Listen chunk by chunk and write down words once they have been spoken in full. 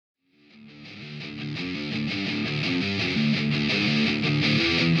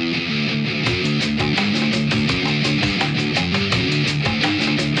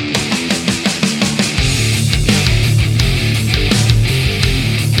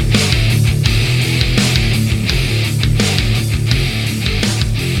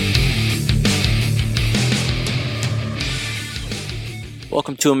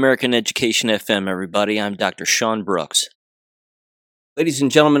to American Education FM, everybody. I'm Dr. Sean Brooks. Ladies and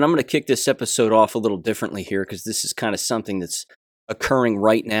gentlemen, I'm going to kick this episode off a little differently here because this is kind of something that's occurring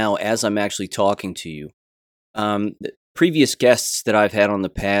right now as I'm actually talking to you. The previous guests that I've had on the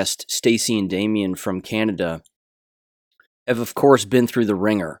past, Stacy and Damien from Canada, have of course been through the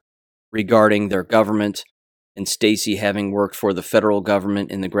ringer regarding their government, and Stacy having worked for the federal government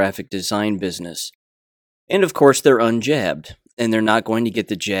in the graphic design business. And of course, they're unjabbed, and they're not going to get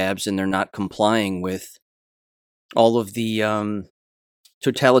the jabs, and they're not complying with all of the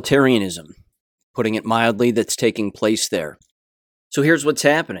totalitarianism, putting it mildly, that's taking place there. So here's what's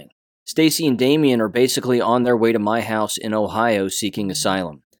happening. Stacy and Damien are basically on their way to my house in Ohio seeking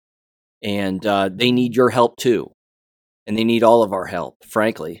asylum. And they need your help too. And they need all of our help,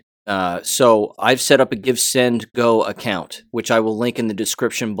 frankly. So I've set up a GiveSendGo account, which I will link in the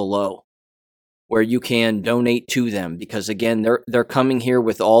description below, where you can donate to them, because again, they're coming here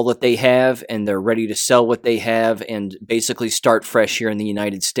with all that they have, and they're ready to sell what they have and basically start fresh here in the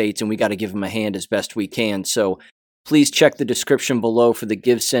United States, and we got to give them a hand as best we can. So please check the description below for the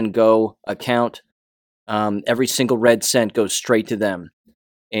GiveSendGo account. Every single red cent goes straight to them.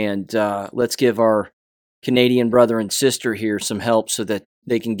 And let's give our Canadian brother and sister here some help so that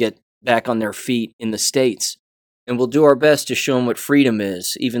they can get back on their feet in the States. And we'll do our best to show them what freedom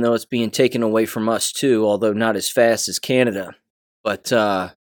is, even though it's being taken away from us too, although not as fast as Canada. But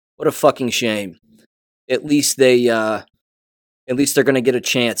what a fucking shame. At least they're going to get a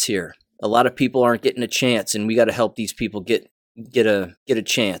chance here. A lot of people aren't getting a chance, and we got to help these people get a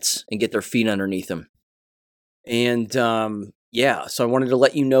chance and get their feet underneath them. And yeah, so I wanted to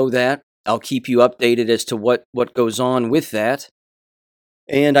let you know that. I'll keep you updated as to what goes on with that.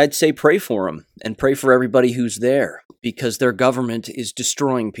 And I'd say pray for them, and pray for everybody who's there, because their government is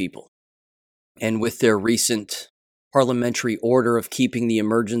destroying people. And with their recent parliamentary order of keeping the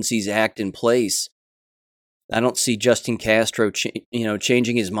Emergencies Act in place, I don't see Justin Castro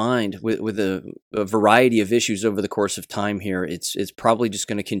changing his mind with a variety of issues over the course of time here. It's probably just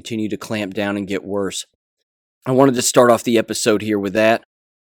going to continue to clamp down and get worse. I wanted to start off the episode here with that.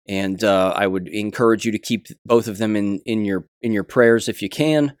 And I would encourage you to keep both of them in your prayers if you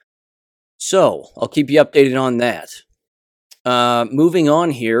can. So I'll keep you updated on that. Moving on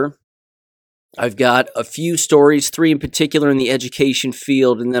here, I've got a few stories, 3 in particular in the education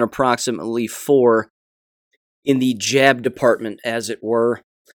field, and then approximately 4 in the jab department, as it were.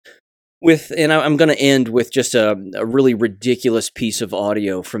 And I'm going to end with just a really ridiculous piece of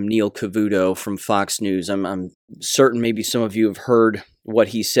audio from Neil Cavuto from Fox News. I'm certain maybe some of you have heard what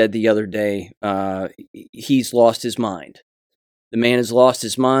he said the other day. He's lost his mind. The man has lost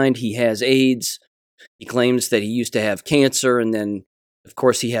his mind. He has AIDS. He claims that he used to have cancer, and then, of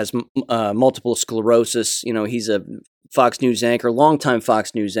course, he has multiple sclerosis. You know, he's a Fox News anchor, longtime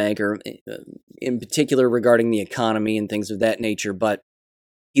Fox News anchor, in particular regarding the economy and things of that nature, but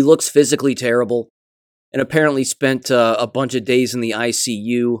he looks physically terrible, and apparently spent a bunch of days in the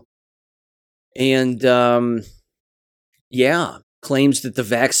ICU. And, yeah, claims that the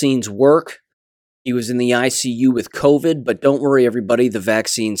vaccines work. He was in the ICU with COVID, but don't worry, everybody, the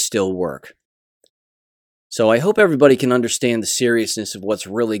vaccines still work. So I hope everybody can understand the seriousness of what's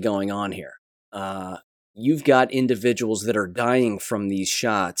really going on here. You've got individuals that are dying from these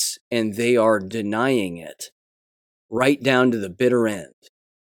shots, and they are denying it right down to the bitter end.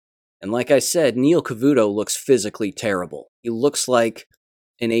 And like I said, Neil Cavuto looks physically terrible. He looks like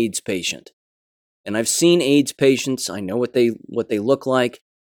an AIDS patient. And I've seen AIDS patients. I know what they look like.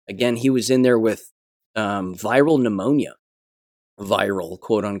 Again, he was in there with viral pneumonia. Viral,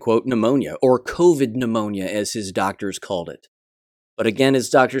 quote-unquote, pneumonia. Or COVID pneumonia, as his doctors called it. But again, his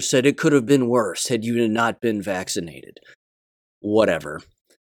doctor said it could have been worse had you not been vaccinated. Whatever.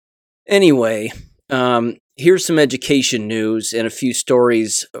 Anyway, here's some education news and a few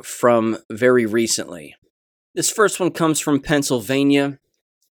stories from very recently. This first one comes from Pennsylvania.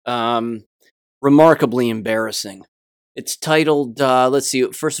 Remarkably embarrassing. It's titled, let's see,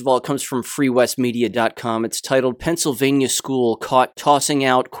 first of all, it comes from freewestmedia.com. It's titled, Pennsylvania School Caught Tossing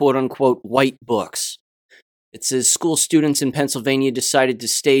Out, quote-unquote, white books. It says, school students in Pennsylvania decided to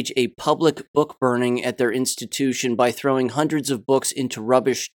stage a public book burning at their institution by throwing hundreds of books into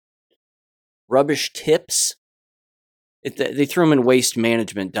rubbish tips. They threw them in waste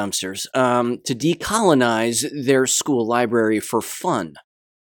management dumpsters to decolonize their school library for fun.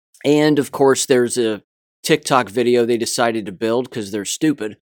 And, of course, there's a TikTok video they decided to build because they're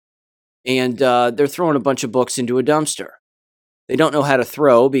stupid. And they're throwing a bunch of books into a dumpster. They don't know how to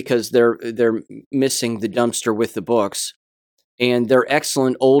throw because they're missing the dumpster with the books. And they're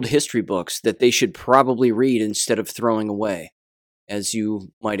excellent old history books that they should probably read instead of throwing away. as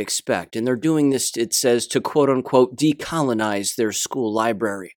you might expect. And they're doing this, it says, to quote unquote, decolonize their school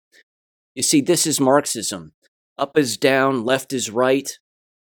library. You see, this is Marxism. Up is down, left is right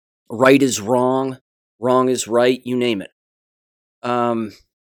is wrong is right, you name it.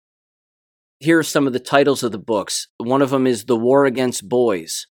 Here are some of the titles of the books. One of them is The War Against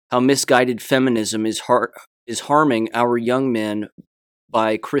Boys, How Misguided Feminism is Harming Our Young Men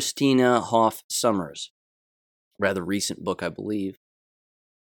by Christina Hoff Sommers. Rather recent book, I believe.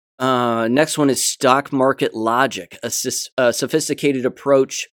 Next one is Stock Market Logic, a sophisticated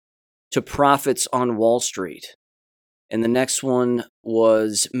approach to profits on Wall Street. And the next one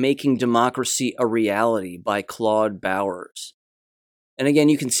was Making Democracy a Reality by Claude Bowers. And again,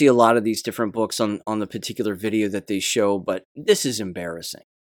 you can see a lot of these different books on the particular video that they show, but this is embarrassing.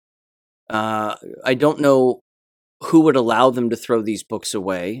 I don't know who would allow them to throw these books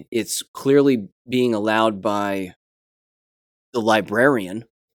away. It's clearly being allowed by the librarian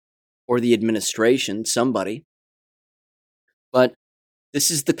or the administration, somebody. But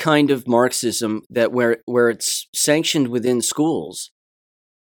this is the kind of Marxism that where it's sanctioned within schools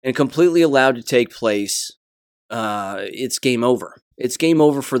and completely allowed to take place, it's game over. It's game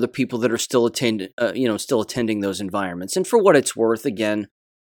over for the people that are still attending those environments. And for what it's worth, again,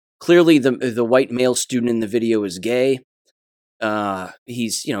 clearly the white male student in the video is gay.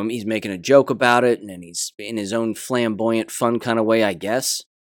 He's making a joke about it, and he's in his own flamboyant, fun kind of way, I guess.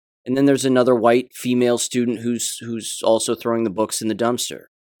 And then there's another white female student who's also throwing the books in the dumpster.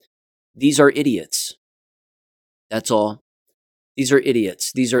 These are idiots. That's all. These are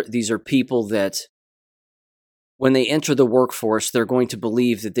idiots. These are people that, when they enter the workforce, they're going to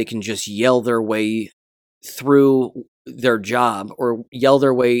believe that they can just yell their way through their job, or yell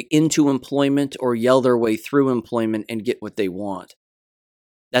their way into employment, or yell their way through employment and get what they want.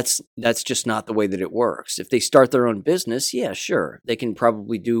 That's just not the way that it works. If they start their own business, yeah, sure, they can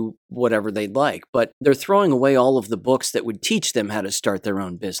probably do whatever they'd like, but they're throwing away all of the books that would teach them how to start their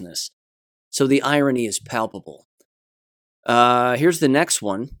own business. So the irony is palpable. Here's the next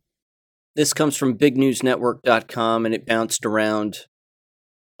one. This comes from bignewsnetwork.com, and it bounced around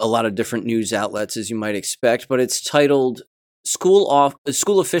a lot of different news outlets, as you might expect, but it's titled, School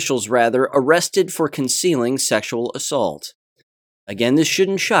Officials Arrested for Concealing Sexual Assault. Again, this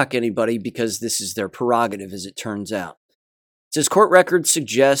shouldn't shock anybody because this is their prerogative, as it turns out. It says court records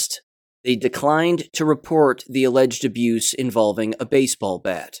suggest they declined to report the alleged abuse involving a baseball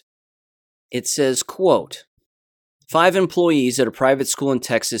bat. It says, quote, 5 employees at a private school in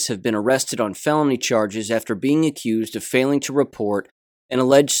Texas have been arrested on felony charges after being accused of failing to report an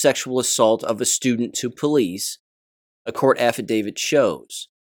alleged sexual assault of a student to police, a court affidavit shows.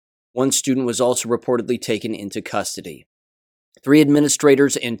 One student was also reportedly taken into custody. 3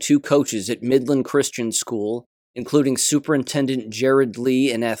 administrators and 2 coaches at Midland Christian School, including Superintendent Jared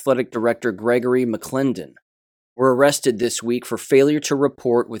Lee and Athletic Director Gregory McClendon, were arrested this week for failure to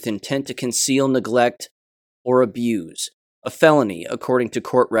report with intent to conceal, neglect, or abuse, a felony, according to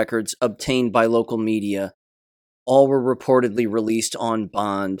court records obtained by local media. All were reportedly released on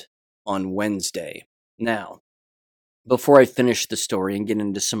bond on Wednesday. Now, before I finish the story and get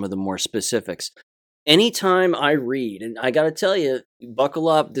into some of the more specifics, anytime I read, and I gotta tell you, buckle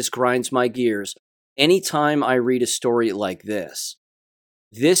up, this grinds my gears. Anytime I read a story like this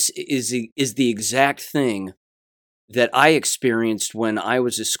is the exact thing that I experienced when I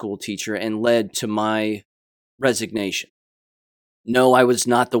was a school teacher and led to my resignation. No, I was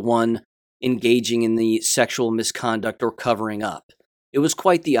not the one engaging in the sexual misconduct or covering up. It was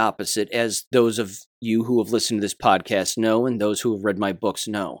quite the opposite, as those of you who have listened to this podcast know, and those who have read my books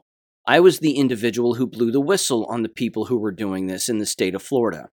know. I was the individual who blew the whistle on the people who were doing this in the state of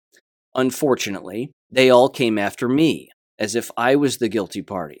Florida. Unfortunately, they all came after me, as if I was the guilty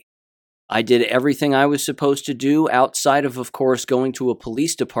party. I did everything I was supposed to do outside of course, going to a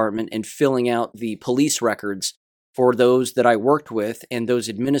police department and filling out the police records for those that I worked with and those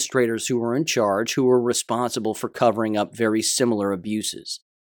administrators who were in charge, who were responsible for covering up very similar abuses.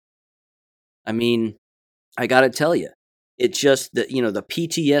 I mean, I gotta tell you, it just, the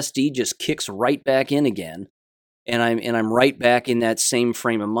PTSD just kicks right back in again, and I'm right back in that same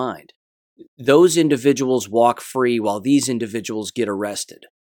frame of mind. Those individuals walk free while these individuals get arrested.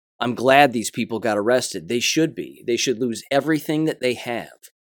 I'm glad these people got arrested. They should be. They should lose everything that they have,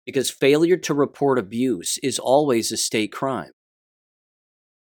 because failure to report abuse is always a state crime.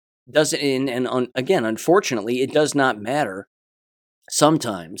 Again, unfortunately, it does not matter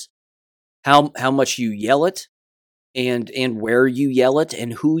sometimes how much you yell it and where you yell it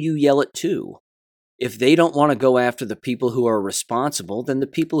and who you yell it to. If they don't want to go after the people who are responsible, then the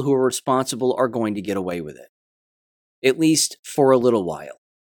people who are responsible are going to get away with it. at least for a little while.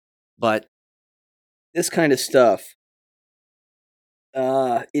 But this kind of stuff,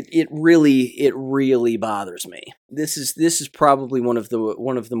 it really bothers me. This is probably one of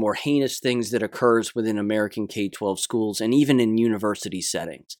the more heinous things that occurs within American K-12 schools and even in university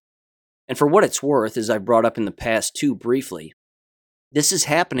settings. And for what it's worth, as I've brought up in the past too briefly, this is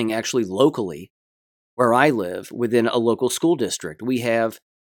happening actually locally where I live within a local school district. We have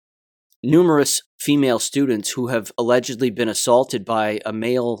numerous female students who have allegedly been assaulted by a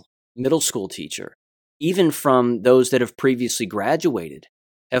male middle school teacher. Even from those that have previously graduated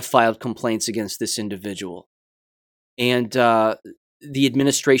have filed complaints against this individual. And the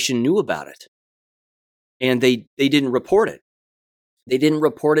administration knew about it. And they didn't report it. They didn't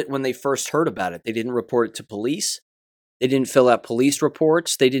report it when they first heard about it. They didn't report it to police. They didn't fill out police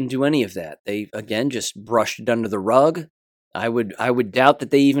reports. They didn't do any of that. They, again, just brushed it under the rug. I would doubt that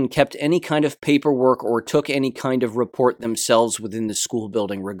they even kept any kind of paperwork or took any kind of report themselves within the school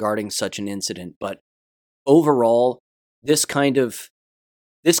building regarding such an incident. But overall, this kind of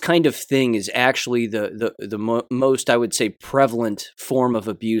thing is actually the most, I would say, prevalent form of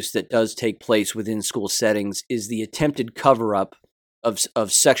abuse that does take place within school settings is the attempted cover-up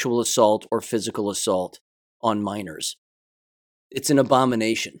of sexual assault or physical assault on minors. It's an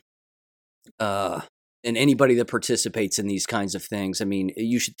abomination. And anybody that participates in these kinds of things, I mean,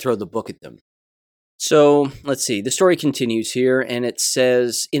 you should throw the book at them. So, let's see. The story continues here, and it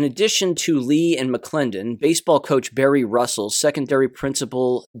says, in addition to Lee and McClendon, baseball coach Barry Russell, secondary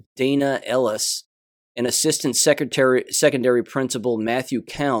principal Dana Ellis, and assistant secondary principal Matthew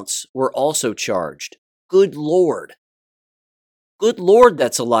Counts were also charged. Good Lord. Good Lord,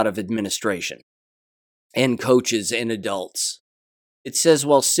 that's a lot of administration. And coaches and adults. It says,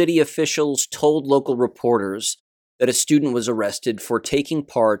 while city officials told local reporters that a student was arrested for taking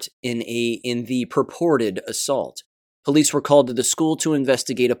part in the purported assault. Police were called to the school to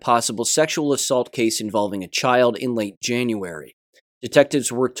investigate a possible sexual assault case involving a child in late January.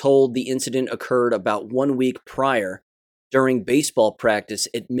 Detectives were told the incident occurred about 1 week prior during baseball practice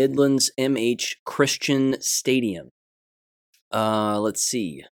at Midlands MH Christian Stadium. Let's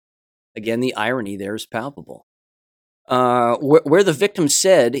see. Again, the irony there is palpable. Where the victim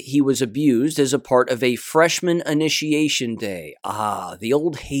said he was abused as a part of a freshman initiation day. The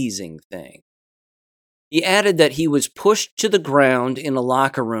old hazing thing. He added that he was pushed to the ground in a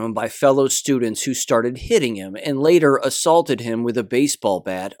locker room by fellow students who started hitting him and later assaulted him with a baseball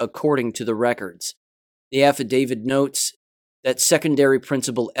bat, according to the records. The affidavit notes that secondary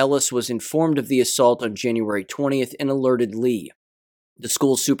principal Ellis was informed of the assault on January 20th and alerted Lee. The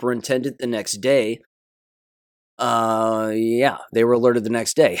school superintendent the next day they were alerted the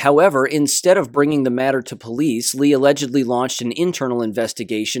next day. However, instead of bringing the matter to police, Lee allegedly launched an internal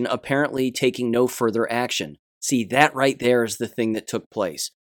investigation, apparently taking no further action. See, that right there is the thing that took place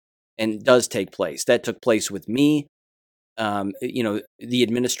and does take place. That took place with me. The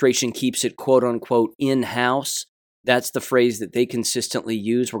administration keeps it quote unquote in-house. That's the phrase that they consistently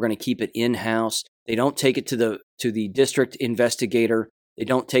use. We're going to keep it in-house. They don't take it to the district investigator. They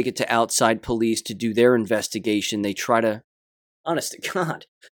don't take it to outside police to do their investigation. They try to, honest to God,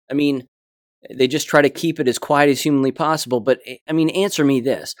 I mean, they just try to keep it as quiet as humanly possible. But, I mean, answer me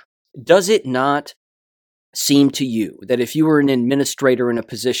this. Does it not seem to you that if you were an administrator in a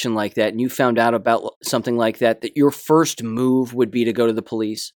position like that and you found out about something like that, that your first move would be to go to the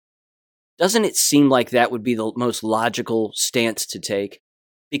police? Doesn't it seem like that would be the most logical stance to take?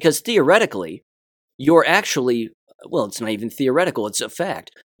 Because theoretically, you're actually... Well, it's not even theoretical, it's a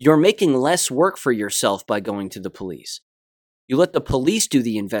fact. You're making less work for yourself by going to the police. You let the police do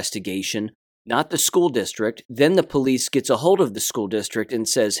the investigation, not the school district. Then the police gets a hold of the school district and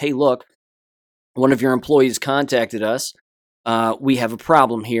says, hey, look, one of your employees contacted us. We have a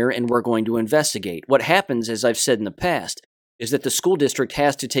problem here and we're going to investigate. What happens, as I've said in the past, is that the school district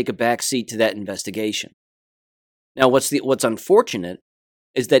has to take a back seat to that investigation. Now, what's unfortunate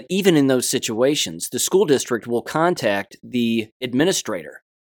is that even in those situations, the school district will contact the administrator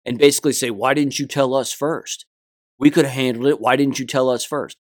and basically say, why didn't you tell us first? We could have handled it. Why didn't you tell us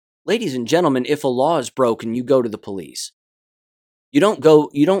first? Ladies and gentlemen, if a law is broken, you go to the police. You don't go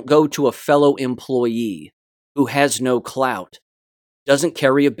to a fellow employee who has no clout, doesn't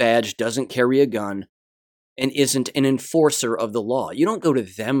carry a badge, doesn't carry a gun, and isn't an enforcer of the law. You don't go to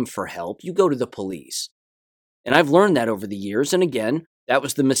them for help. You go to the police. And I've learned that over the years. And again, that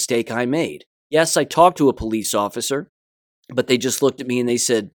was the mistake I made. Yes, I talked to a police officer, but they just looked at me and they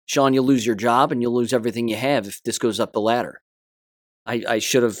said, Sean, you'll lose your job and you'll lose everything you have if this goes up the ladder. I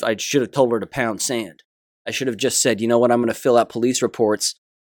should have told her to pound sand. I should have just said, you know what, I'm going to fill out police reports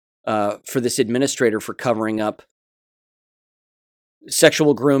for this administrator for covering up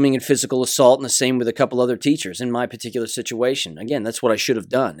sexual grooming and physical assault, and the same with a couple other teachers in my particular situation. Again, that's what I should have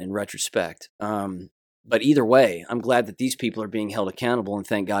done in retrospect. But either way, I'm glad that these people are being held accountable, and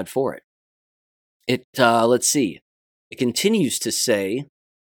thank God for it. Let's see. It continues to say,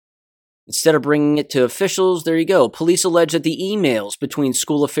 instead of bringing it to officials, there you go. Police allege that the emails between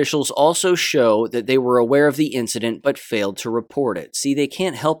school officials also show that they were aware of the incident but failed to report it. See, they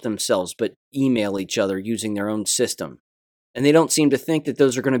can't help themselves but email each other using their own system. And they don't seem to think that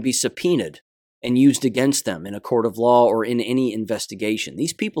those are going to be subpoenaed and used against them in a court of law or in any investigation.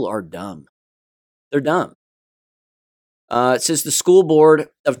 These people are dumb. They're dumb. It says the school board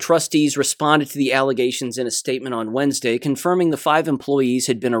of trustees responded to the allegations in a statement on Wednesday, confirming the 5 employees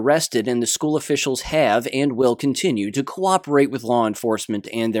had been arrested and the school officials have and will continue to cooperate with law enforcement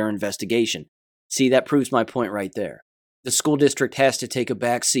and their investigation. See, that proves my point right there. The school district has to take a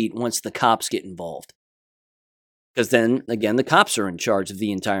back seat once the cops get involved. Because then, again, the cops are in charge of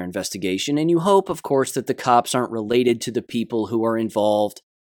the entire investigation, and you hope, of course, that the cops aren't related to the people who are involved,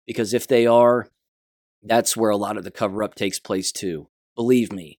 because if they are, that's where a lot of the cover-up takes place too.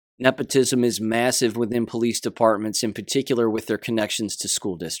 Believe me, nepotism is massive within police departments, in particular with their connections to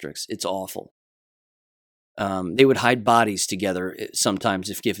school districts. It's awful. They would hide bodies together sometimes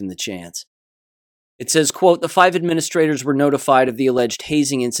if given the chance. It says, quote, the 5 administrators were notified of the alleged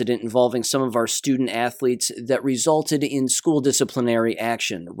hazing incident involving some of our student athletes that resulted in school disciplinary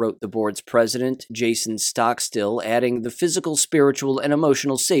action, wrote the board's president, Jason Stockstill, adding, the physical, spiritual, and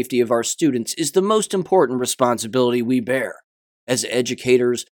emotional safety of our students is the most important responsibility we bear as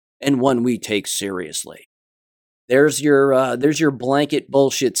educators and one we take seriously. There's your blanket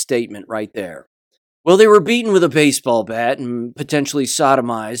bullshit statement right there. Well, they were beaten with a baseball bat and potentially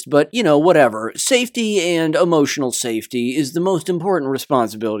sodomized, but, whatever. Safety and emotional safety is the most important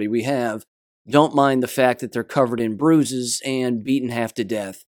responsibility we have. Don't mind the fact that they're covered in bruises and beaten half to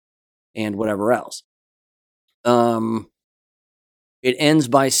death and whatever else. It ends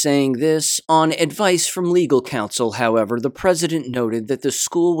by saying this, on advice from legal counsel, however, the president noted that the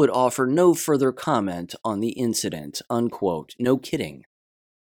school would offer no further comment on the incident, unquote. No kidding.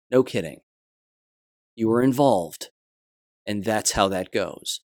 No kidding. You were involved, and that's how that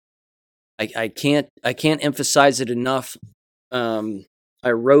goes. I can't emphasize it enough. I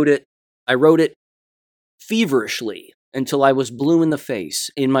wrote it feverishly until I was blue in the face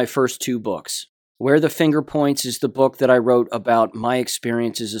in my first 2 books. Where the Finger Points is the book that I wrote about my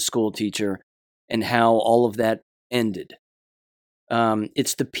experience as a school teacher and how all of that ended.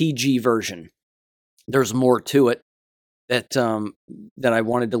 It's the PG version. There's more to it that I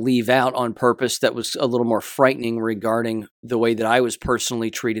wanted to leave out on purpose that was a little more frightening regarding the way that I was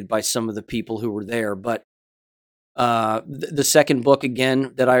personally treated by some of the people who were there. But the second book,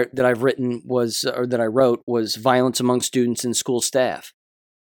 again, that I wrote was Violence Among Students and School Staff.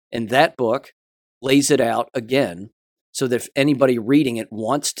 And that book lays it out again so that if anybody reading it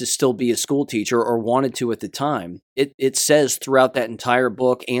wants to still be a school teacher or wanted to at the time, it says throughout that entire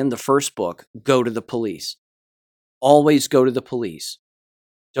book and the first book, go to the police. Always go to the police.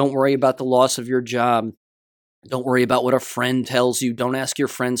 Don't worry about the loss of your job. Don't worry about what a friend tells you. Don't ask your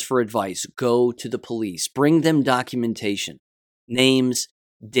friends for advice. Go to the police. Bring them documentation, names,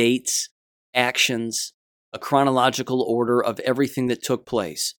 dates, actions, a chronological order of everything that took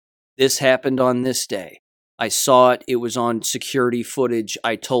place. This happened on this day. I saw it. It was on security footage.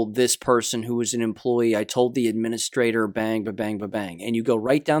 I told this person who was an employee. I told the administrator, bang, ba-bang, ba-bang. And you go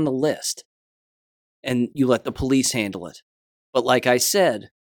right down the list. And you let the police handle it. But like I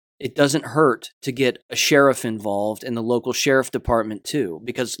said, it doesn't hurt to get a sheriff involved and the local sheriff department too,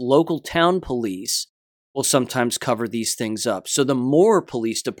 because local town police will sometimes cover these things up. So the more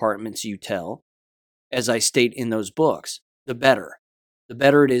police departments you tell, as I state in those books, the better. The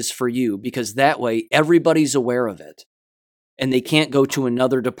better it is for you, because that way everybody's aware of it. And they can't go to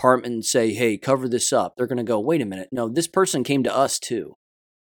another department and say, hey, cover this up. They're going to go, wait a minute. No, this person came to us too.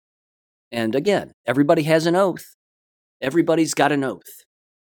 And again, everybody has an oath. Everybody's got an oath.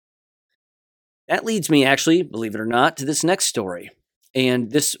 That leads me, actually, believe it or not, to this next story.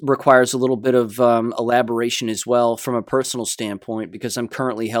 And this requires a little bit of elaboration as well from a personal standpoint, because I'm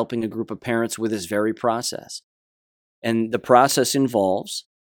currently helping a group of parents with this very process. And the process involves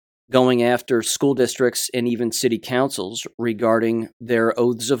going after school districts and even city councils regarding their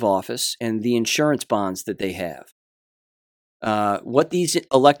oaths of office and the insurance bonds that they have. What these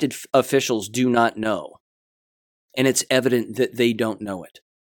elected officials do not know, and it's evident that they don't know it,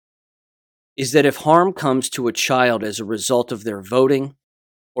 is that if harm comes to a child as a result of their voting,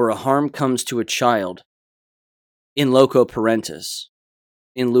 or a harm comes to a child in loco parentis,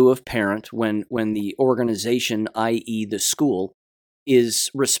 in lieu of parent, when the organization, i.e. the school, is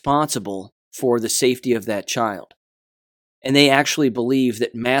responsible for the safety of that child. And they actually believe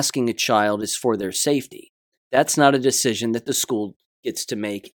that masking a child is for their safety. That's not a decision that the school gets to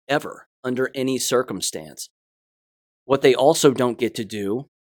make ever, under any circumstance. What they also don't get to do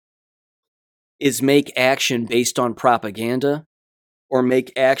is make action based on propaganda or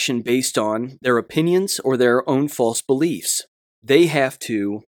make action based on their opinions or their own false beliefs. They have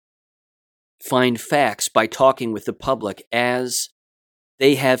to find facts by talking with the public as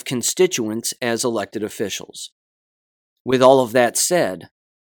they have constituents as elected officials. With all of that said,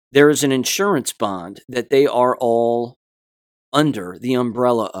 there is an insurance bond that they are all under the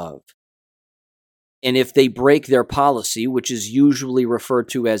umbrella of. And if they break their policy, which is usually referred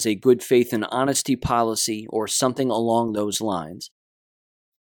to as a good faith and honesty policy or something along those lines,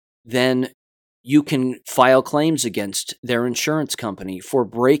 then you can file claims against their insurance company for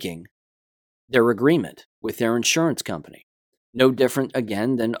breaking their agreement with their insurance company. No different,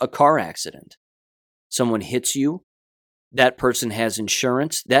 again, than a car accident. Someone hits you, that person has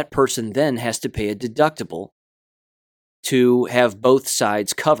insurance, that person then has to pay a deductible to have both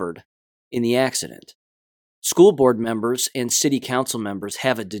sides covered in the accident. School board members and city council members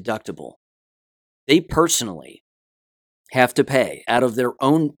have a deductible. They personally have to pay out of their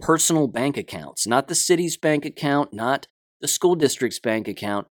own personal bank accounts, not the city's bank account, not the school district's bank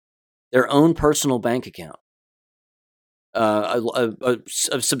account, their own personal bank account. A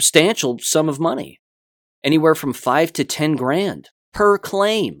substantial sum of money, anywhere from $5,000 to $10,000 per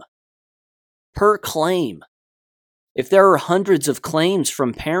claim. Per claim. If there are hundreds of claims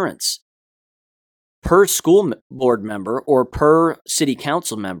from parents per school board member or per city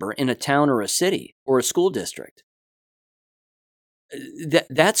council member in a town or a city or a school district,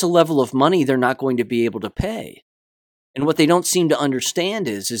 that's a level of money they're not going to be able to pay. And what they don't seem to understand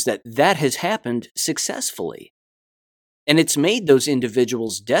is that has happened successfully. And it's made those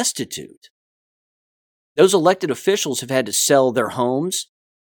individuals destitute. Those elected officials have had to sell their homes,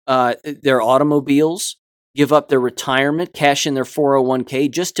 their automobiles, give up their retirement, cash in their 401k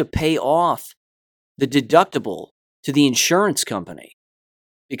just to pay off the deductible to the insurance company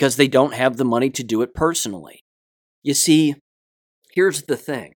because they don't have the money to do it personally. You see, here's the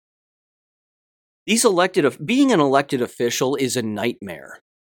thing. Being an elected official is a nightmare,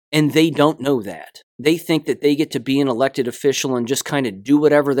 and they don't know that. They think that they get to be an elected official and just kind of do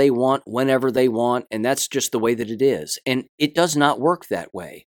whatever they want, whenever they want, and that's just the way that it is. And it does not work that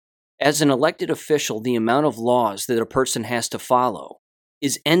way. As an elected official, the amount of laws that a person has to follow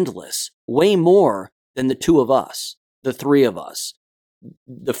is endless, way more than the two of us, the three of us,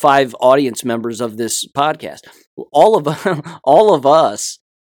 the 5 audience members of this podcast. All of us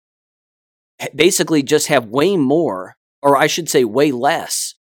basically just have way more, or I should say way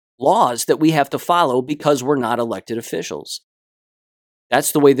less, laws that we have to follow because we're not elected officials.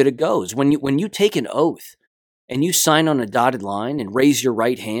 That's the way that it goes. When you take an oath and you sign on a dotted line and raise your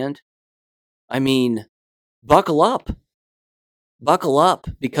right hand, I mean, buckle up. Buckle up,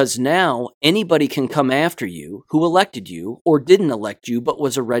 because now anybody can come after you who elected you or didn't elect you but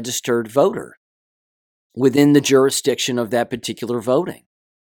was a registered voter within the jurisdiction of that particular voting.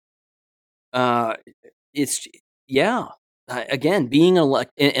 Again, being an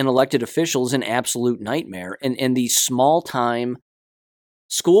elected official is an absolute nightmare. And these small-time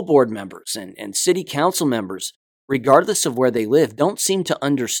school board members and city council members, regardless of where they live, don't seem to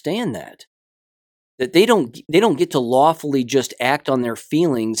understand that they don't get to lawfully just act on their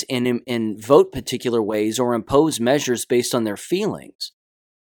feelings and vote particular ways or impose measures based on their feelings.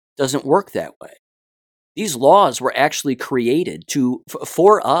 It doesn't work that way. These laws were actually created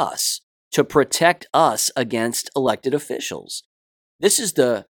for us to protect us against elected officials. This is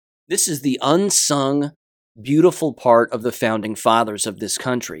the unsung, beautiful part of the founding fathers of this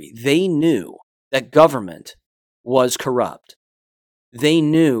country. They knew that government was corrupt. They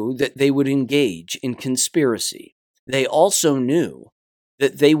knew that they would engage in conspiracy. They also knew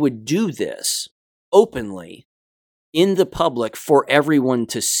that they would do this openly in the public for everyone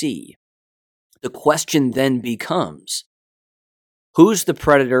to see. The question then becomes, who's the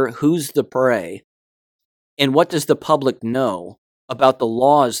predator, who's the prey, and what does the public know about the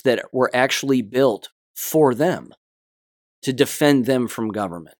laws that were actually built for them to defend them from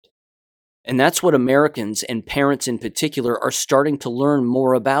government? And that's what Americans and parents in particular are starting to learn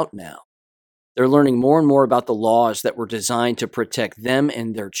more about now. They're learning more and more about the laws that were designed to protect them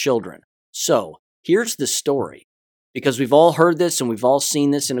and their children. So here's the story, because we've all heard this and we've all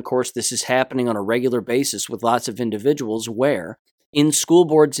seen this. And of course, this is happening on a regular basis with lots of individuals where, in school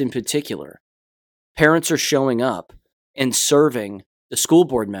boards in particular, parents are showing up and serving the school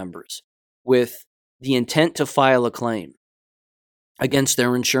board members with the intent to file a claim. against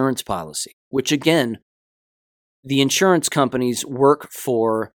their insurance policy, which again, the insurance companies work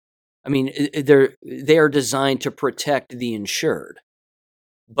for, they are designed to protect the insured.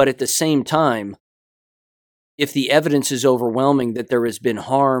 But at the same time, if the evidence is overwhelming that there has been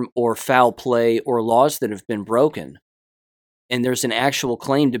harm or foul play or laws that have been broken, and there's an actual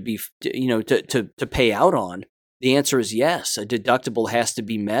claim to be, to pay out on, the answer is yes. A deductible has to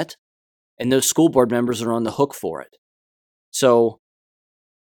be met, and those school board members are on the hook for it. So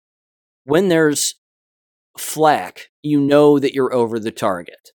when there's flack, you know that you're over the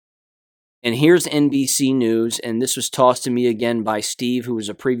target. And here's NBC News, and this was tossed to me again by Steve, who was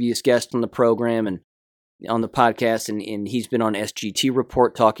a previous guest on the program and on the podcast, and he's been on SGT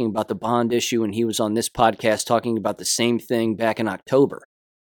Report talking about the bond issue, and he was on this podcast talking about the same thing back in October.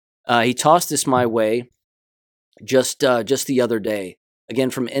 He tossed this my way just the other day, again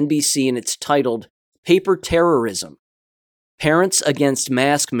from NBC, and it's titled, Paper Terrorism. Parents against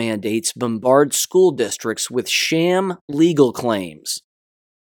mask mandates bombard school districts with sham legal claims.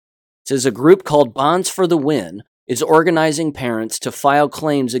 It says a group called Bonds for the Win is organizing parents to file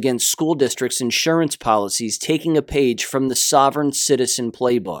claims against school districts' insurance policies, taking a page from the Sovereign Citizen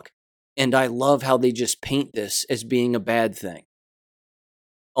Playbook. And I love how they just paint this as being a bad thing.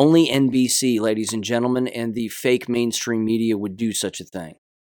 Only NBC, ladies and gentlemen, and the fake mainstream media would do such a thing.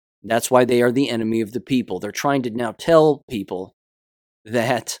 That's why they are the enemy of the people. They're trying to now tell people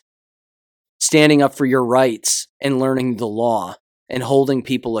that standing up for your rights and learning the law and holding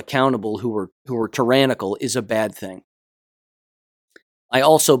people accountable who are tyrannical is a bad thing. I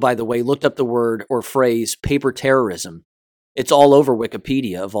also, by the way, looked up the word or phrase paper terrorism. It's all over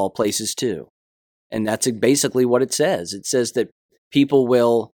Wikipedia, of all places, too. And that's basically what it says. It says that people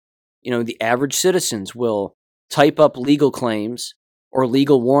will, the average citizens will type up legal claims or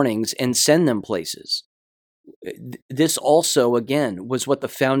legal warnings and send them places. This also, again, was what the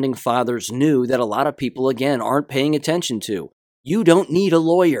founding fathers knew that a lot of people, again, aren't paying attention to. You don't need a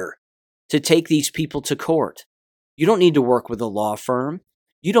lawyer to take these people to court. You don't need to work with a law firm.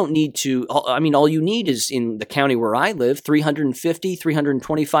 You don't need to, all you need is, in the county where I live, $350,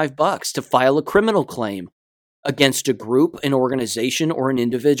 $325 to file a criminal claim against a group, an organization, or an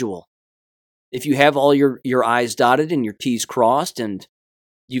individual. If you have all your I's dotted and your T's crossed and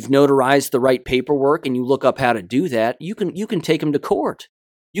you've notarized the right paperwork and you look up how to do that, you can take them to court.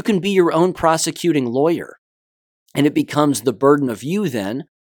 You can be your own prosecuting lawyer. And it becomes the burden of you then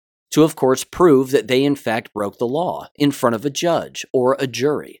to, of course, prove that they in fact broke the law in front of a judge or a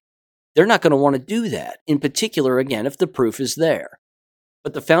jury. They're not going to want to do that, in particular, again, if the proof is there.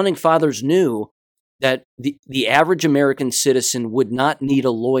 But the founding fathers knew that the average American citizen would not need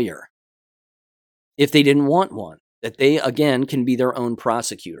a lawyer if they didn't want one, that they, again, can be their own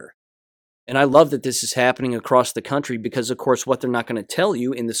prosecutor. And I love that this is happening across the country because, of course, what they're not going to tell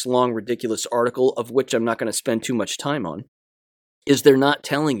you in this long, ridiculous article, of which I'm not going to spend too much time on, is they're not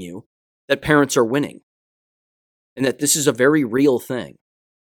telling you that parents are winning and that this is a very real thing.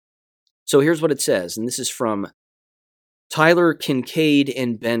 So here's what it says, and this is from Tyler Kincaid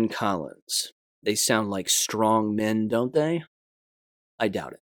and Ben Collins. They sound like strong men, don't they? I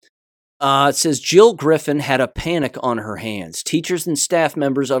doubt it. It says, Jill Griffin had a panic on her hands. Teachers and staff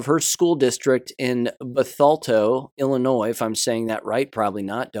members of her school district in Bethalto, Illinois, if I'm saying that right, probably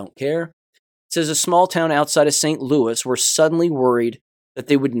not, don't care. It says a small town outside of St. Louis were suddenly worried that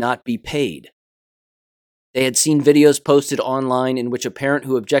they would not be paid. They had seen videos posted online in which a parent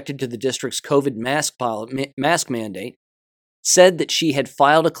who objected to the district's COVID mask mandate said that she had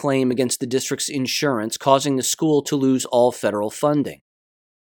filed a claim against the district's insurance, causing the school to lose all federal funding.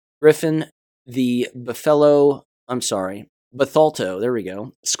 Griffin, the Bethalto,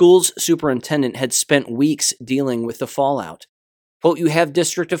 school's superintendent, had spent weeks dealing with the fallout. Quote, you have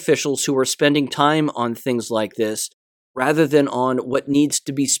district officials who are spending time on things like this rather than on what needs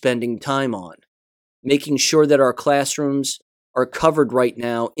to be spending time on, making sure that our classrooms are covered right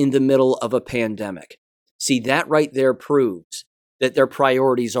now in the middle of a pandemic. See, that right there proves that their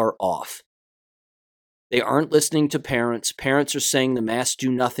priorities are off. They aren't listening to parents. Parents are saying the masks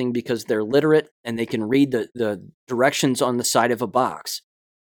do nothing because they're literate and they can read the directions on the side of a box.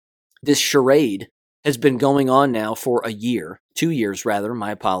 This charade has been going on now for a year, 2 years rather,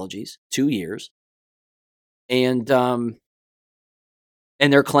 my apologies, 2 years. And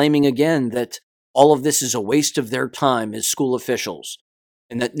they're claiming again that all of this is a waste of their time as school officials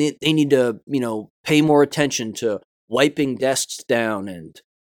and that they need to, pay more attention to wiping desks down and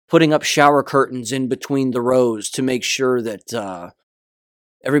putting up shower curtains in between the rows to make sure that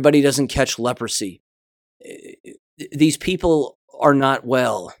everybody doesn't catch leprosy. These people are not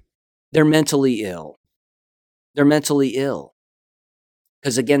well. They're mentally ill.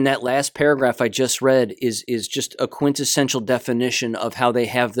 Because again, that last paragraph I just read is just a quintessential definition of how they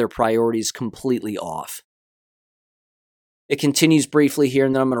have their priorities completely off. It continues briefly here,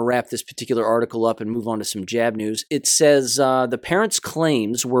 and then I'm going to wrap this particular article up and move on to some jab news. It says the parents'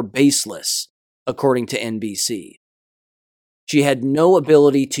 claims were baseless, according to NBC. She had no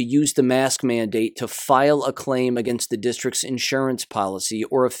ability to use the mask mandate to file a claim against the district's insurance policy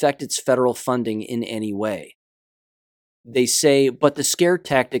or affect its federal funding in any way. They say, but the scare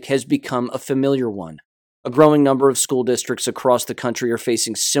tactic has become a familiar one. A growing number of school districts across the country are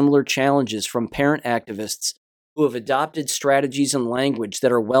facing similar challenges from parent activists who have adopted strategies and language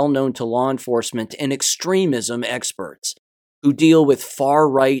that are well known to law enforcement and extremism experts who deal with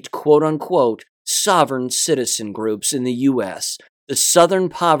far-right, quote-unquote, sovereign citizen groups in the U.S., the Southern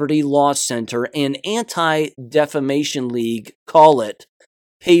Poverty Law Center and Anti-Defamation League call it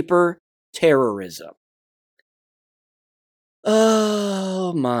paper terrorism.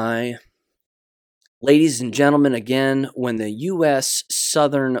 Oh, my. Ladies and gentlemen, again, when the U.S.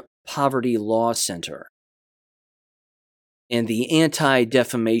 Southern Poverty Law Center and the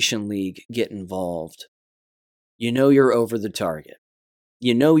Anti-Defamation League get involved, you know you're over the target.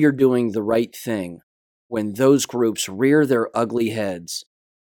 You know you're doing the right thing when those groups rear their ugly heads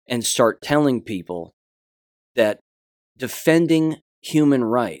and start telling people that defending human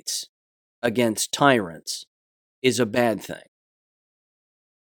rights against tyrants is a bad thing.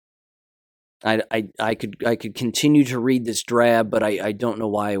 I could continue to read this drab, but I don't know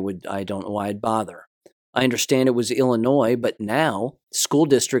why I'd bother. I understand it was Illinois, but now school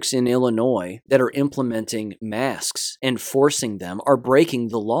districts in Illinois that are implementing masks and forcing them are breaking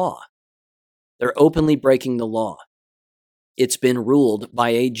the law. They're openly breaking the law. It's been ruled by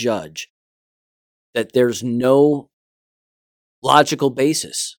a judge that there's no logical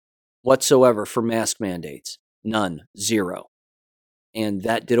basis whatsoever for mask mandates. None. Zero. And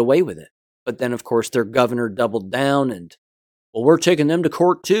that did away with it. But then, of course, their governor doubled down and, well, we're taking them to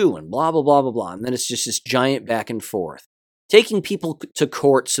court too, and blah, blah, blah, blah, blah. And then it's just this giant back and forth. Taking people to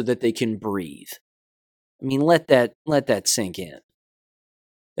court so that they can breathe. I mean, let that sink in.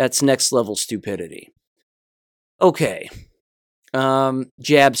 That's next level stupidity. Okay.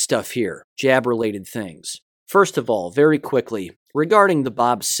 Jab stuff here. Jab-related things. First of all, very quickly, regarding the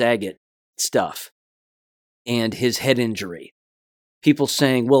Bob Saget stuff and his head injury. People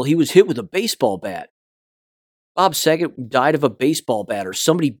saying, well, he was hit with a baseball bat. Bob Saget died of a baseball bat or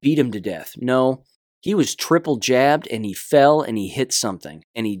somebody beat him to death. No, he was triple jabbed and he fell and he hit something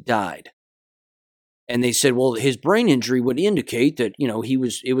and he died. And they said, well, his brain injury would indicate that,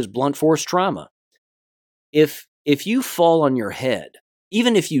 it was blunt force trauma. If you fall on your head,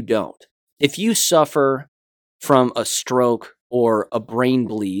 even if you don't, if you suffer from a stroke or a brain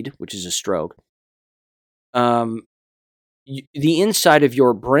bleed, which is a stroke, the inside of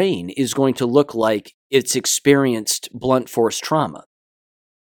your brain is going to look like it's experienced blunt force trauma.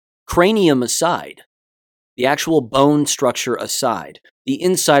 Cranium aside, the actual bone structure aside, the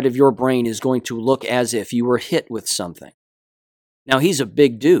inside of your brain is going to look as if you were hit with something. Now, he's a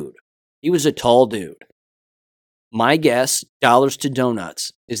big dude. He was a tall dude. My guess, dollars to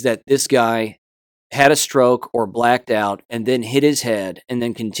donuts, is that this guy had a stroke or blacked out and then hit his head and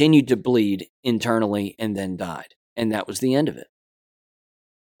then continued to bleed internally and then died. And that was the end of it.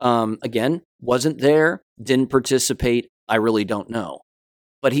 Again, wasn't there, didn't participate, I really don't know.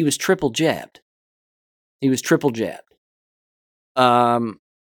 But he was triple jabbed.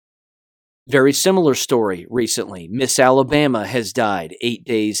 Very similar story recently. Miss Alabama has died 8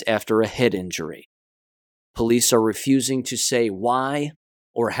 days after a head injury. Police are refusing to say why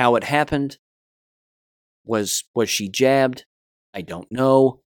or how it happened. Was she jabbed? I don't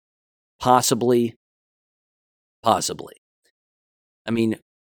know. Possibly. I mean,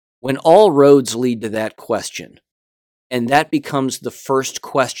 when all roads lead to that question, and that becomes the first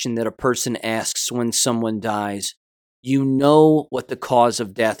question that a person asks when someone dies, you know what the cause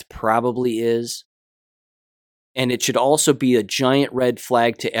of death probably is. And it should also be a giant red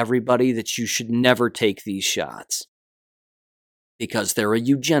flag to everybody that you should never take these shots. Because they're a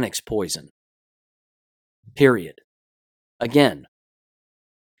eugenics poison. Period. Again,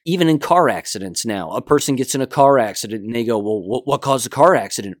 even in car accidents now, a person gets in a car accident and they go, well, what caused the car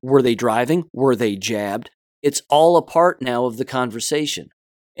accident? Were they driving? Were they jabbed? It's all a part now of the conversation.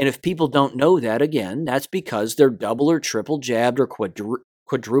 And if people don't know that, again, that's because they're double or triple jabbed or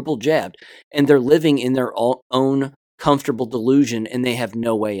quadruple jabbed. And they're living in their own comfortable delusion and they have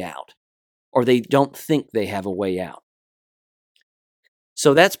no way out. Or they don't think they have a way out.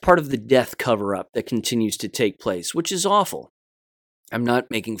 So that's part of the death cover-up that continues to take place, which is awful. I'm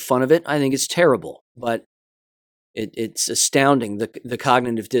not making fun of it. I think it's terrible. But It's astounding. The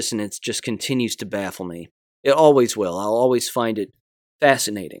cognitive dissonance just continues to baffle me. It always will. I'll always find it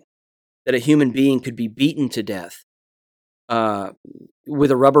fascinating that a human being could be beaten to death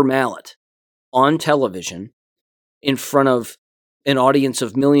with a rubber mallet on television in front of an audience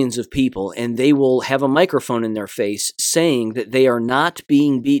of millions of people, and they will have a microphone in their face saying that they are not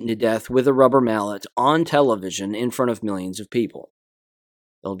being beaten to death with a rubber mallet on television in front of millions of people.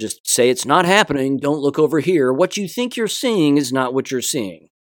 They'll just say it's not happening, don't look over here. What you think you're seeing is not what you're seeing.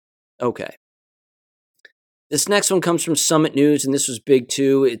 Okay. This next one comes from Summit News, and this was big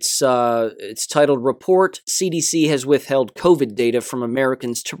too. It's titled, Report, CDC has withheld COVID data from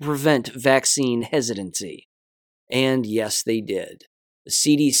Americans to prevent vaccine hesitancy. And yes, they did. The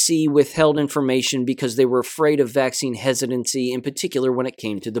CDC withheld information because they were afraid of vaccine hesitancy, in particular when it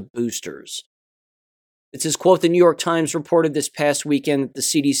came to the boosters. It says, quote, the New York Times reported this past weekend that the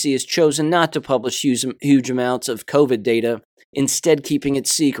CDC has chosen not to publish huge amounts of COVID data, instead keeping it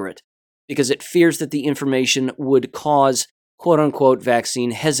secret, because it fears that the information would cause, quote-unquote,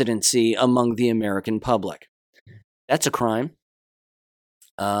 vaccine hesitancy among the American public. That's a crime.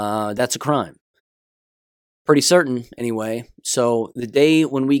 That's a crime. Pretty certain, anyway. So the day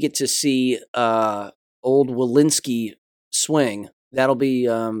when we get to see old Walensky swing, that'll be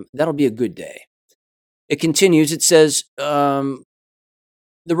a good day. It continues. It says, the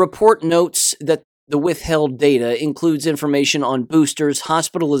report notes that the withheld data includes information on boosters,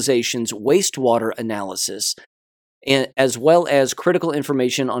 hospitalizations, wastewater analysis, and as well as critical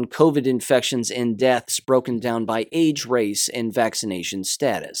information on COVID infections and deaths broken down by age, race, and vaccination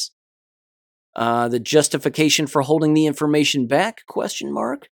status. The justification for holding the information back, ?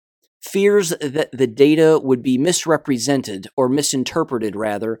 Fears that the data would be misrepresented or misinterpreted,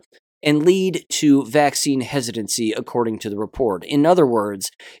 rather, and lead to vaccine hesitancy, according to the report. In other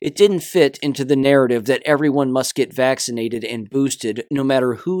words, it didn't fit into the narrative that everyone must get vaccinated and boosted, no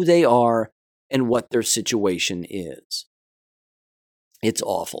matter who they are and what their situation is. It's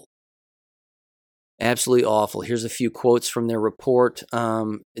awful. Absolutely awful. Here's a few quotes from their report.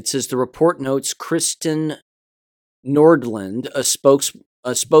 It says, the report notes Kristen Nordlund, a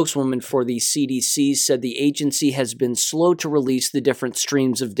spokeswoman for the CDC, said the agency has been slow to release the different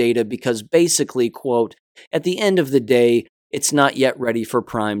streams of data because basically, quote, at the end of the day, it's not yet ready for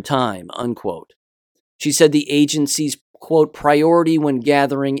prime time, unquote. She said the agency's, quote, priority when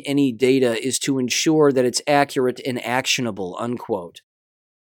gathering any data is to ensure that it's accurate and actionable, unquote.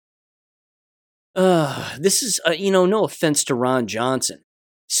 This is, no offense to Ron Johnson,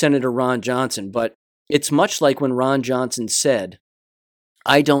 Senator Ron Johnson, but it's much like when Ron Johnson said,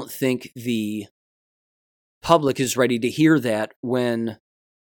 I don't think the public is ready to hear that when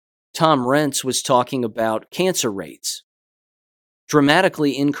Tom Rentz was talking about cancer rates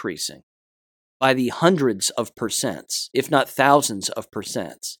dramatically increasing by the hundreds of percents, if not thousands of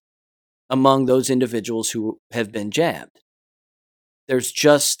percents, among those individuals who have been jabbed. There's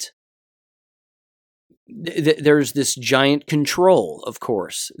this giant control, of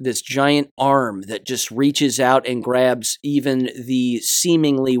course, this giant arm that just reaches out and grabs even the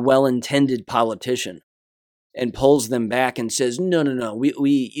seemingly well-intended politician and pulls them back and says, no,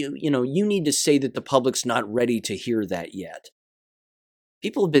 you need to say that the public's not ready to hear that yet.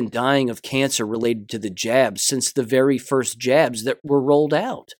 People have been dying of cancer related to the jabs since the very first jabs that were rolled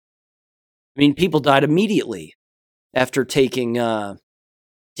out. I mean, people died immediately after taking the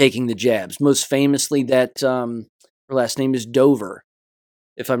jabs. Most famously, that her last name is Dover,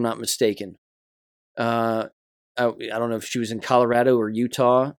 if I'm not mistaken. I don't know if she was in Colorado or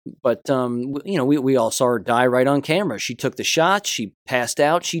Utah, but we all saw her die right on camera. She took the shot, she passed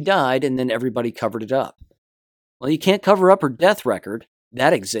out, she died, and then everybody covered it up. Well, you can't cover up her death record.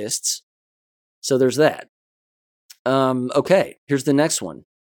 That exists. So there's that. Okay, here's the next one.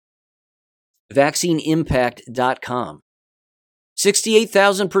 VaccineImpact.com.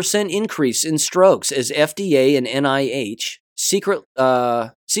 68,000% increase in strokes as FDA and NIH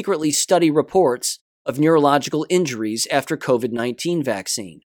secretly study reports of neurological injuries after COVID-19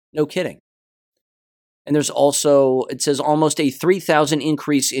 vaccine. No kidding. And there's also, it says, almost a 3,000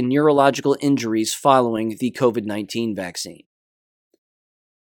 increase in neurological injuries following the COVID-19 vaccine.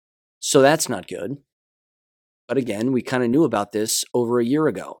 So that's not good. But again, we kind of knew about this over a year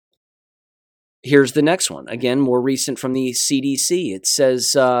ago. Here's the next one. Again, more recent from the CDC. It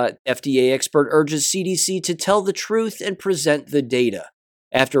says, FDA expert urges CDC to tell the truth and present the data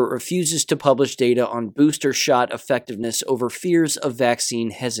after it refuses to publish data on booster shot effectiveness over fears of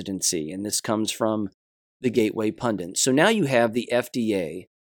vaccine hesitancy. And this comes from the Gateway Pundit. So now you have the FDA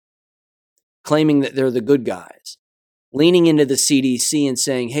claiming that they're the good guys, leaning into the CDC and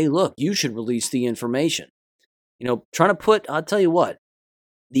saying, hey, look, you should release the information. Trying to put, I'll tell you what,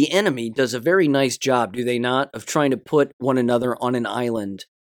 the enemy does a very nice job, do they not, of trying to put one another on an island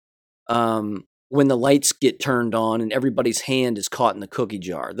when the lights get turned on and everybody's hand is caught in the cookie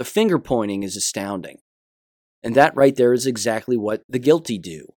jar. The finger pointing is astounding. And that right there is exactly what the guilty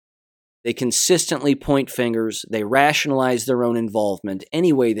do. They consistently point fingers. They rationalize their own involvement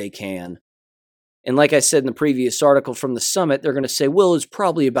any way they can. And like I said in the previous article from the summit, they're going to say, well, it's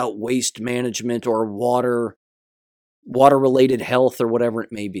probably about waste management or water-related health or whatever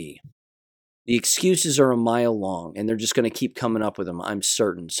it may be. The excuses are a mile long, and they're just going to keep coming up with them, I'm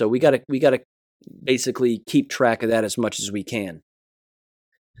certain. So we got to basically keep track of that as much as we can.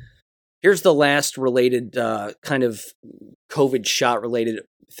 Here's the last related kind of COVID shot-related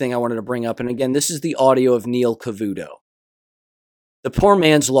thing I wanted to bring up. And again, this is the audio of Neil Cavuto. The poor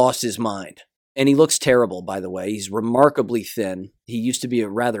man's lost his mind. And he looks terrible, by the way. He's remarkably thin. He used to be a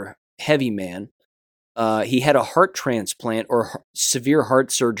rather heavy man. He had a heart transplant or severe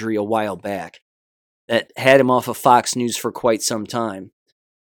heart surgery a while back that had him off of Fox News for quite some time.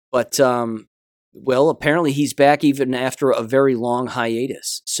 But, well, apparently he's back even after a very long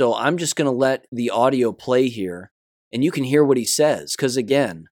hiatus. So I'm just going to let the audio play here, and you can hear what he says. Because,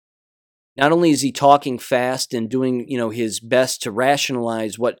 again, not only is he talking fast and doing, his best to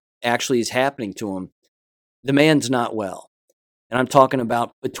rationalize what actually is happening to him, the man's not well. And I'm talking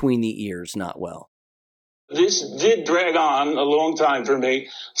about between the ears, not well. This did drag on a long time for me,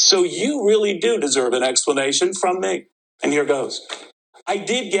 so you really do deserve an explanation from me. And here goes. I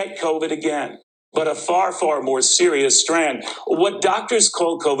did get COVID again, but a far, far more serious strand, what doctors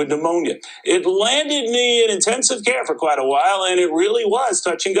call COVID pneumonia. It landed me in intensive care for quite a while, and it really was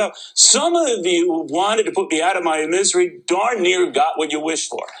touch and go. Some of you who wanted to put me out of my misery darn near got what you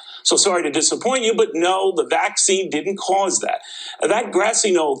wished for. So sorry to disappoint you, but no, the vaccine didn't cause that. That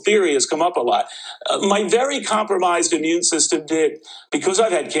grassy knoll theory has come up a lot. My very compromised immune system did. Because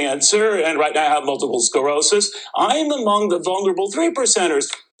I've had cancer and right now I have multiple sclerosis, I'm among the vulnerable 3%ers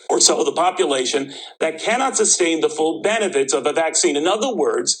or so of the population that cannot sustain the full benefits of a vaccine. In other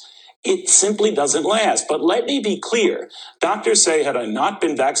words, it simply doesn't last. But let me be clear. Doctors say had I not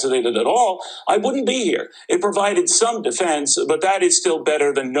been vaccinated at all, I wouldn't be here. It provided some defense, but that is still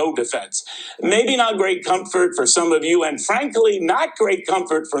better than no defense. Maybe not great comfort for some of you, and frankly, not great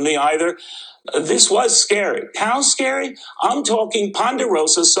comfort for me either. This was scary. How scary? I'm talking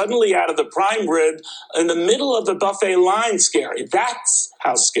Ponderosa suddenly out of the prime rib in the middle of the buffet line scary. That's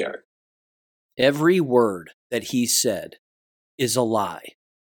how scary. Every word that he said is a lie.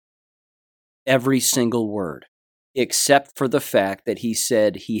 Every single word, except for the fact that he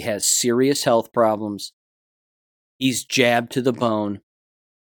said he has serious health problems. He's jabbed to the bone.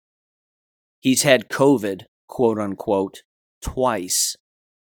 He's had COVID, quote unquote, twice.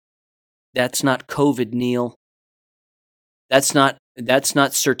 That's not COVID, Neil. That's not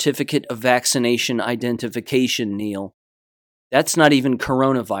certificate of vaccination identification, Neil. That's not even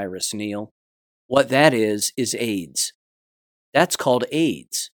coronavirus, Neil. What that is AIDS. That's called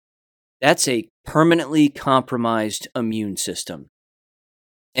AIDS. That's a permanently compromised immune system.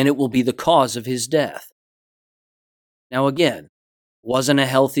 And it will be the cause of his death. Now again, wasn't a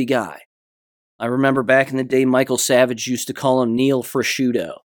healthy guy. I remember back in the day, Michael Savage used to call him Neil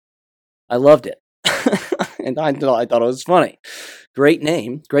Prosciutto. I loved it. And I thought it was funny. Great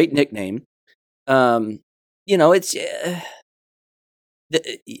name, great nickname. It's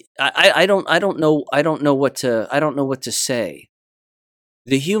I don't know what to say.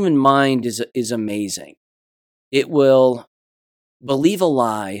 The human mind is amazing. It will believe a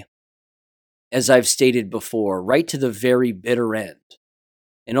lie, as I've stated before, right to the very bitter end.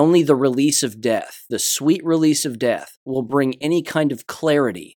 And only the release of death, the sweet release of death, will bring any kind of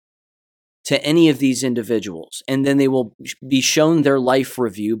clarity to any of these individuals. And then they will be shown their life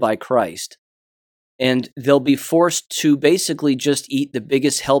review by Christ. And they'll be forced to basically just eat the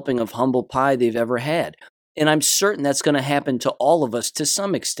biggest helping of humble pie they've ever had. And I'm certain that's going to happen to all of us to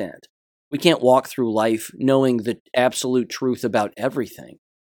some extent. We can't walk through life knowing the absolute truth about everything.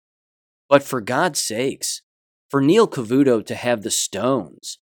 But for God's sakes, for Neil Cavuto to have the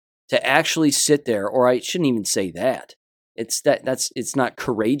stones to actually sit there, or I shouldn't even say that. It's not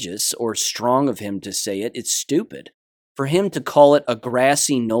courageous or strong of him to say it. It's stupid. For him to call it a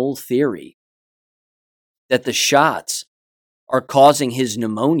grassy knoll theory, that the shots are causing his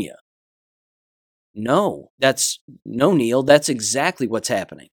pneumonia. No, Neil, that's exactly what's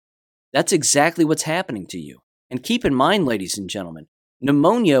happening. That's exactly what's happening to you. And keep in mind, ladies and gentlemen,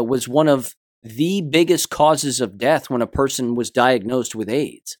 pneumonia was one of the biggest causes of death when a person was diagnosed with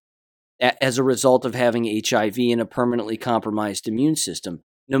AIDS as a result of having HIV and a permanently compromised immune system.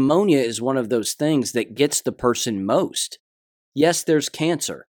 pneumonia is one of those things that gets the person most. Yes, there's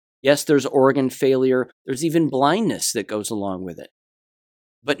cancer. Yes, there's organ failure. There's even blindness that goes along with it.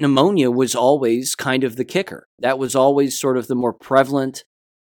 But pneumonia was always kind of the kicker. That was always sort of the more prevalent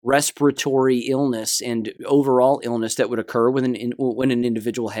respiratory illness and overall illness that would occur when an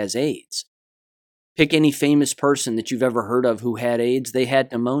individual has AIDS. Pick any famous person that you've ever heard of who had AIDS, they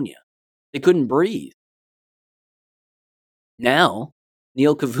had pneumonia. They couldn't breathe. Now,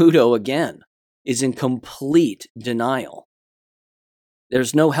 Neil Cavuto, again, is in complete denial.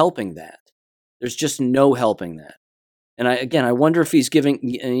 There's no helping that. There's just no helping that. And I wonder if he's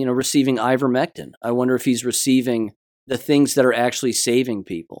receiving ivermectin. I wonder if he's receiving the things that are actually saving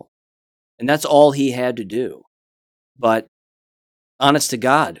people. And that's all he had to do. But honest to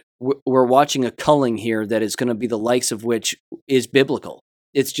God, we're watching a culling here that is going to be the likes of which is biblical.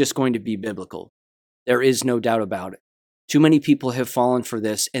 It's just going to be biblical. There is no doubt about it. Too many people have fallen for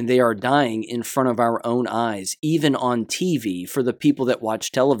this, and they are dying in front of our own eyes, even on TV, for the people that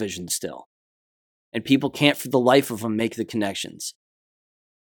watch television still. And people can't for the life of them make the connections.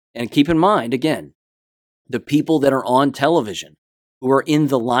 And keep in mind, again, the people that are on television who are in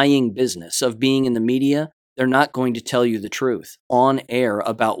the lying business of being in the media, they're not going to tell you the truth on air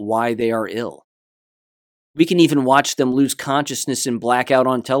about why they are ill. We can even watch them lose consciousness and blackout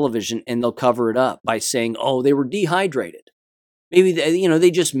on television, and they'll cover it up by saying, oh, they were dehydrated. Maybe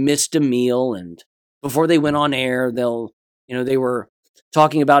they just missed a meal, and before they went on air, they were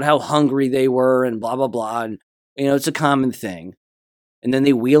talking about how hungry they were and blah, blah, blah. And, it's a common thing. And then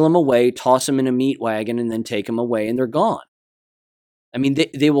they wheel them away, toss them in a meat wagon, and then take them away, and they're gone. I mean,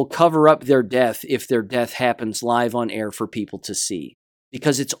 they will cover up their death if their death happens live on air for people to see,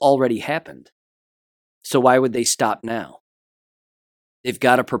 because it's already happened. So why would they stop now? They've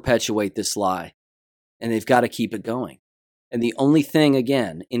got to perpetuate this lie, and they've got to keep it going. And the only thing,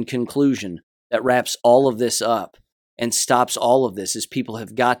 again, in conclusion, that wraps all of this up and stops all of this is people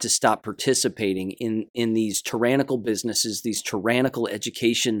have got to stop participating in these tyrannical businesses, these tyrannical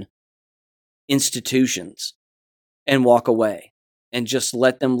education institutions, and walk away and just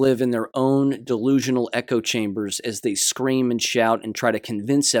let them live in their own delusional echo chambers as they scream and shout and try to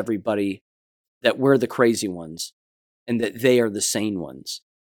convince everybody that we're the crazy ones and that they are the sane ones.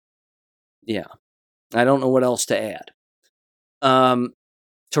 Yeah, I don't know what else to add.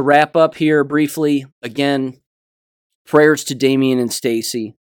 To wrap up here briefly, again, prayers to Damien and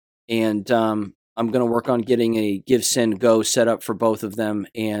Stacy, and I'm going to work on getting a Give, Send, Go set up for both of them,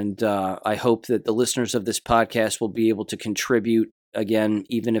 and I hope that the listeners of this podcast will be able to contribute, again,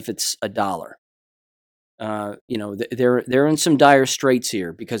 even if it's $1. They're in some dire straits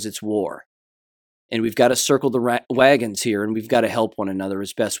here because it's war, and we've got to circle the wagons here, and we've got to help one another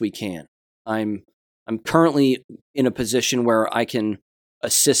as best we can. I'm currently in a position where I can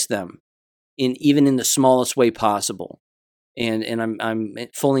assist them even in the smallest way possible, and I'm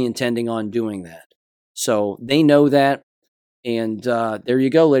fully intending on doing that. So they know that, and there you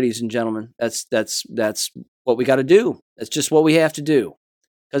go, ladies and gentlemen. That's what we got to do. That's just what we have to do,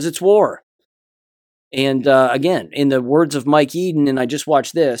 because it's war. And again, in the words of Mike Eden, and I just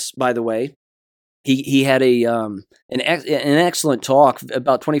watched this, by the way. He had an excellent talk,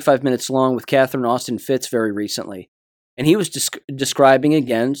 about 25 minutes long, with Catherine Austin Fitts very recently. And he was describing,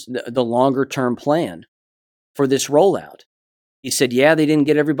 again, the longer-term plan for this rollout. He said, yeah, they didn't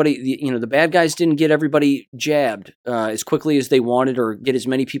get everybody, the bad guys didn't get everybody jabbed as quickly as they wanted, or get as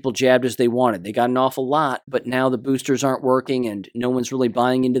many people jabbed as they wanted. They got an awful lot, but now the boosters aren't working and no one's really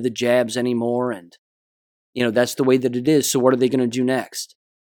buying into the jabs anymore. And, that's the way that it is. So what are they going to do next?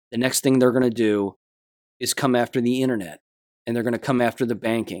 The next thing they're going to do is come after the internet, and they're going to come after the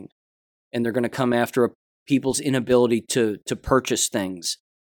banking, and they're going to come after people's inability to purchase things.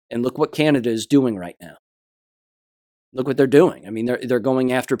 And look what Canada is doing right now. Look what they're doing. I mean, they're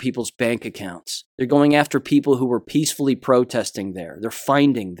going after people's bank accounts. They're going after people who were peacefully protesting there. They're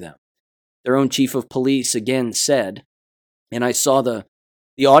finding them. Their own chief of police again said, and I saw the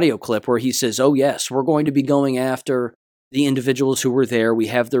audio clip where he says, oh yes, we're going to be going after the individuals who were there. We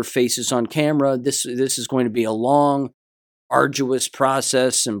have their faces on camera. This is going to be a long, arduous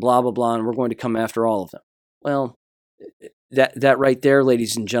process and blah, blah, blah, and we're going to come after all of them. Well, that right there,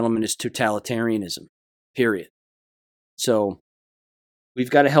 ladies and gentlemen, is totalitarianism, period. So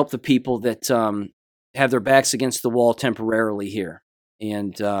we've got to help the people that have their backs against the wall temporarily here.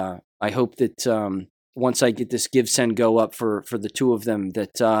 And I hope that once I get this Give, Send, Go up for the two of them,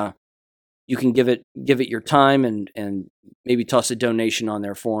 that you can give it your time and maybe toss a donation on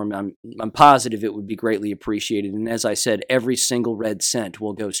there for them. I'm positive it would be greatly appreciated. And as I said, every single red cent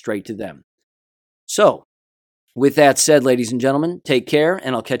will go straight to them. So With that said, ladies and gentlemen, take care,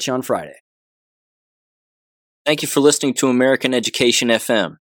 and I'll catch you on Friday. Thank you for listening to American Education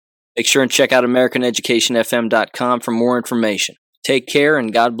FM. Make sure and check out AmericanEducationFM.com for more information. Take care,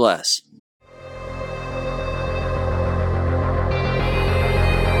 and God bless.